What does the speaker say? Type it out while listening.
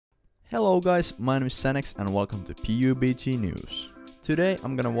Hello guys, my name is Sanex and welcome to Pubg News. Today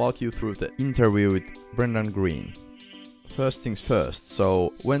I'm gonna walk you through the interview with Brendan Green. First things first,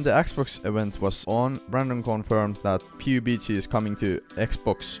 so when the Xbox event was on, Brandon confirmed that Pubg is coming to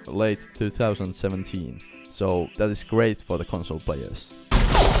Xbox late 2017, so that is great for the console players.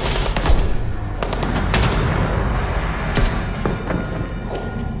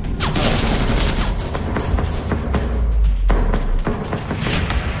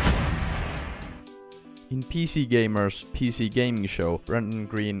 In PC Gamer's PC Gaming Show, Brendan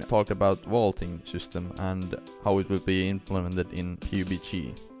Green talked about vaulting system and how it will be implemented in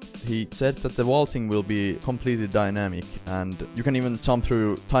Pubg. He said that the vaulting will be completely dynamic and you can even jump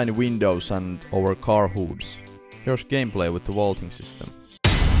through tiny windows and over car hoods. Here's gameplay with the vaulting system.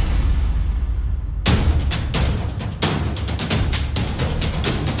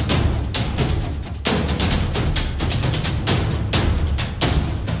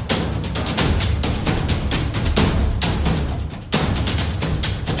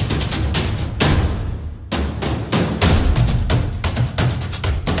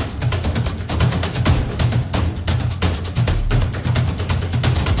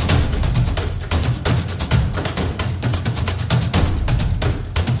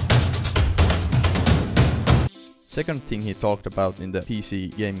 Second thing he talked about in the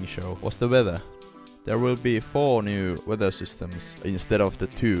PC Gaming Show was the weather. There will be 4 new weather systems instead of the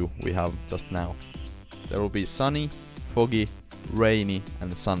 2 we have just now. There will be sunny, foggy, rainy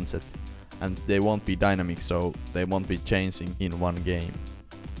and sunset, and they won't be dynamic, so they won't be changing in one game.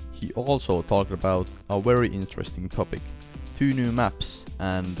 He also talked about a very interesting topic, 2 new maps,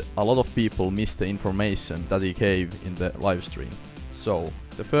 and a lot of people missed the information that he gave in the live stream. So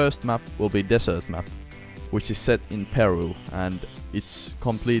the first map will be desert map, which is set in Peru and it's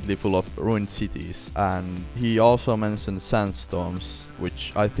completely full of ruined cities. And he also mentioned sandstorms,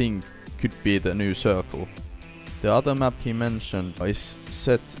 which I think could be the new circle. The other map he mentioned is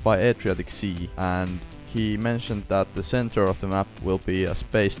set by Adriatic Sea, and he mentioned that the center of the map will be a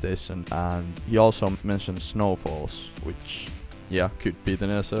space station, and he also mentioned snowfalls, which yeah, could be the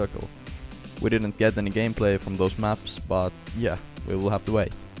new circle. We didn't get any gameplay from those maps, but yeah, we will have to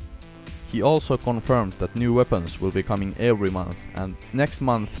wait. He also confirmed that new weapons will be coming every month, and next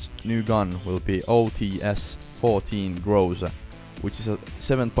month's new gun will be OTS-14 Groza, which is a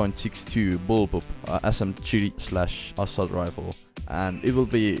 7.62 bullpup SMG/assault rifle, and it will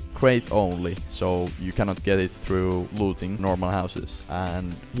be crate only, so you cannot get it through looting normal houses.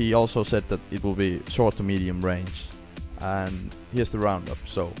 And he also said that it will be short to medium range. And here's the roundup.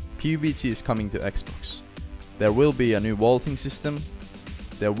 So Pubg is coming to Xbox. There will be a new vaulting system.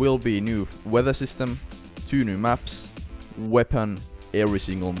 There will be a new weather system, 2 new maps, weapon every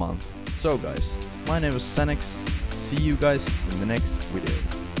single month. So guys, my name is Sanex, see you guys in the next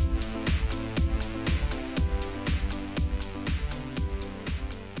video.